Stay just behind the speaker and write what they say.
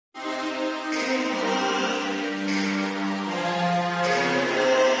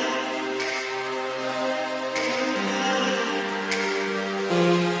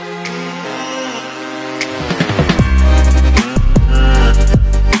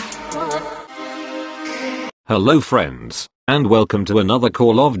Hello friends, and welcome to another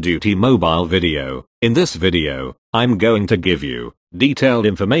Call of Duty mobile video. In this video, I'm going to give you detailed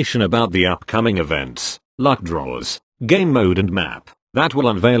information about the upcoming events, luck draws, game mode and map that will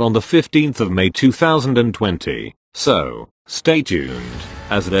unveil on the 15th of May 2020. So, stay tuned,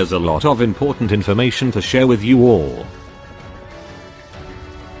 as there's a lot of important information to share with you all.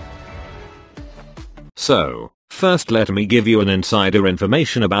 So, first let me give you an insider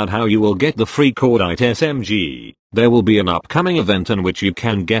information about how you will get the free Cordite Smg. There will be an upcoming event in which you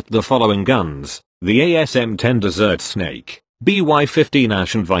can get the following guns: the ASM-10 Desert Snake, BY-15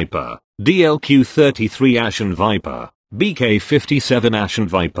 Ashen Viper, DLQ-33 Ashen Viper, BK-57 Ashen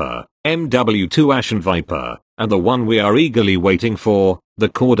Viper, MW2 Ashen Viper, and the one we are eagerly waiting for, the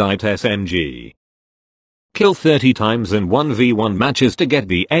Cordite Smg. Kill 30 times in 1v1 matches to get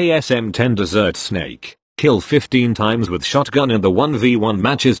the ASM-10 Desert Snake. Kill 15 times with shotgun in the 1v1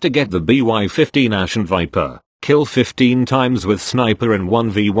 matches to get the BY-15 Ashen Viper. Kill 15 times with sniper in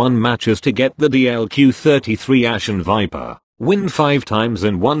 1v1 matches to get the DLQ-33 Ashen Viper. Win 5 times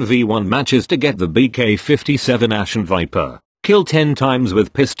in 1v1 matches to get the BK-57 Ashen Viper. Kill 10 times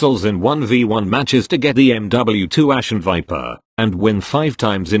with pistols in 1v1 matches to get the MW2 Ashen Viper. And win 5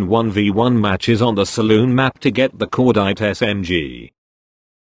 times in 1v1 matches on the Saloon map to get the Cordite Smg.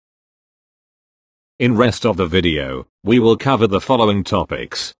 In rest of the video, we will cover the following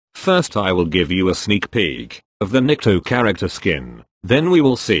topics. First, I will give you a sneak peek of the Nikto character skin. Then we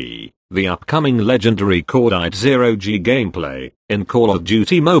will see the upcoming legendary Cordite Zero G gameplay in Call of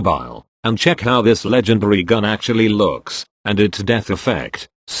Duty Mobile, and check how this legendary gun actually looks, and its death effect.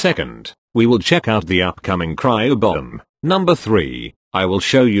 Second, we will check out the upcoming Cryo bomb. Number 3, I will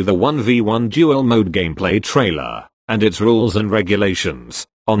show you the 1v1 Duel mode gameplay trailer, and its rules and regulations.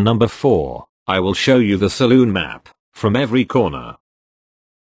 On number 4, I will show you the Saloon map, from every corner.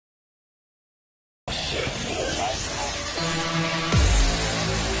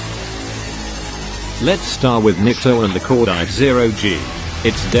 Let's start with Nikto and the Cordite Zero G.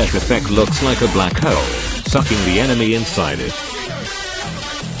 Its death effect looks like a black hole, sucking the enemy inside it.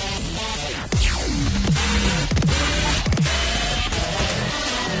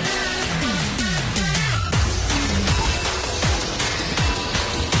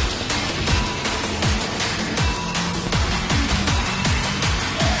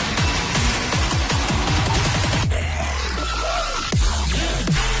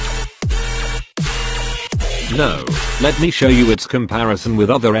 No, let me show you its comparison with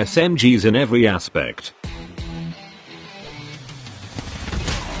other SMGs in every aspect.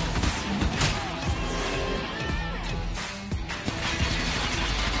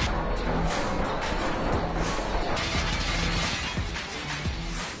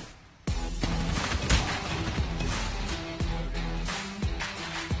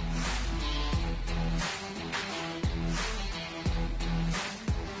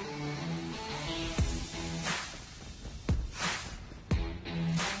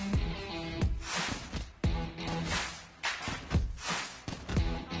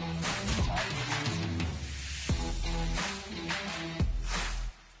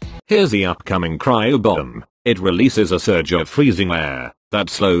 Here's the upcoming Cryo bomb. It releases a surge of freezing air that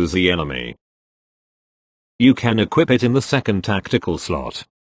slows the enemy. You can equip it in the second tactical slot.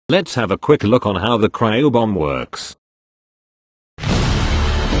 Let's have a quick look on how the Cryo bomb works.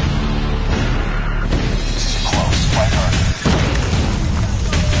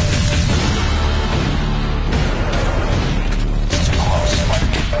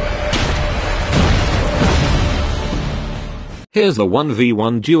 Here's the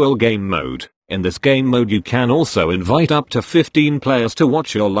 1v1 Duel game mode. In this game mode you can also invite up to 15 players to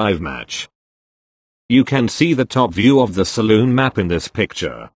watch your live match. You can see the top view of the Saloon map in this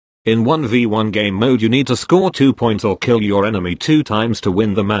picture. In 1v1 game mode you need to score 2 points or kill your enemy 2 times to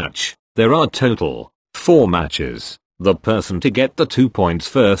win the match. There are total 4 matches. The person to get the 2 points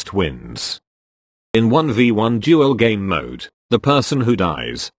first wins. In 1v1 Duel game mode, the person who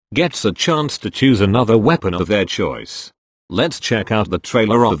dies gets a chance to choose another weapon of their choice. Let's check out the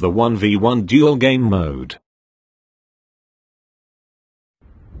trailer of the 1v1 Duel game mode.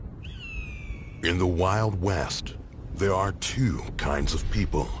 In the Wild West, there are 2 kinds of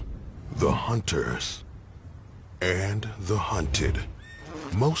people: the hunters and the hunted.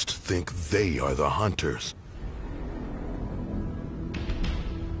 Most think they are the hunters.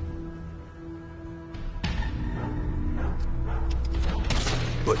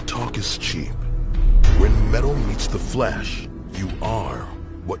 But talk is cheap. When metal meets the flesh, you are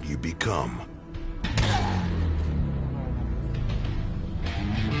what you become.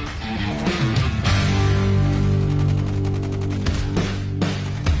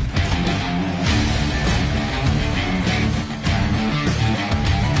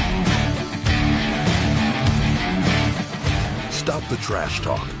 trash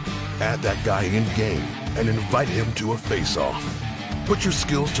talk. Add that guy in-game and invite him to a face-off. Put your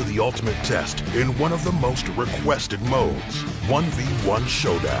skills to the ultimate test in one of the most requested modes, 1v1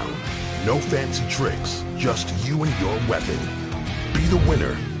 Showdown. No fancy tricks, just you and your weapon. Be the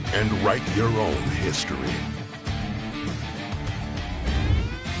winner and write your own history.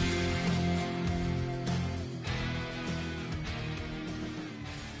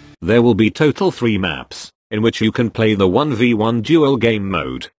 There will be total 3 maps, in which you can play the 1v1 Duel game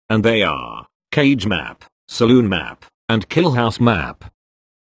mode, and they are Cage Map, Saloon Map, and Killhouse Map.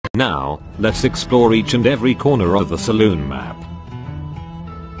 Now, let's explore each and every corner of the Saloon Map.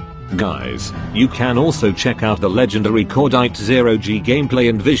 Guys, you can also check out the legendary Cordite Zero G gameplay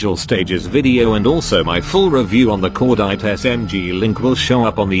and visual stages video, and also my full review on the Cordite Smg link will show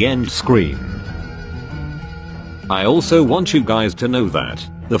up on the end screen. I also want you guys to know that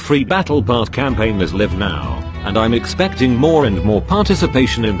the free Battle Pass campaign is live now, and I'm expecting more and more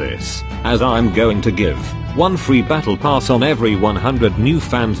participation in this, as I'm going to give 1 free Battle Pass on every 100 new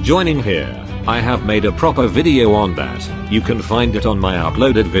fans joining here. I have made a proper video on that, you can find it on my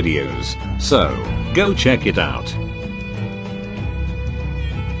uploaded videos, so go check it out.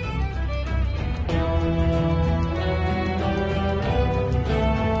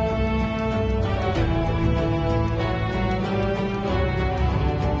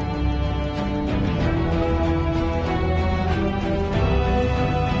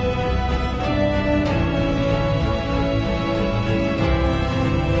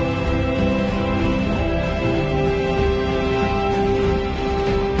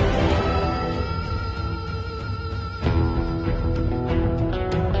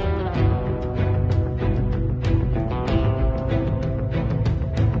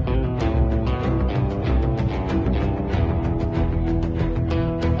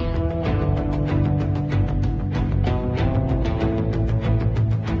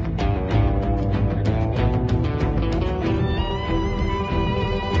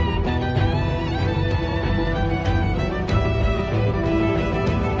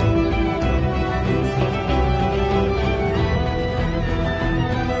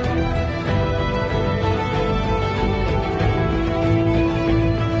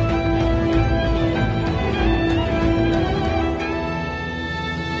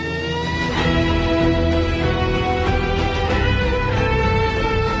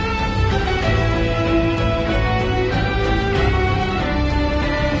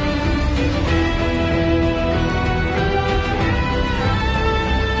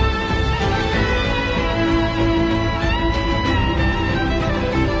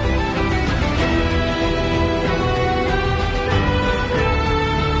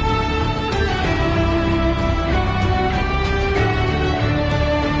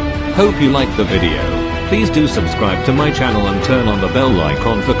 Hope you liked the video. Please do subscribe to my channel and turn on the bell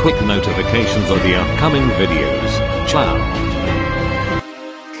icon for quick notifications of the upcoming videos. Ciao.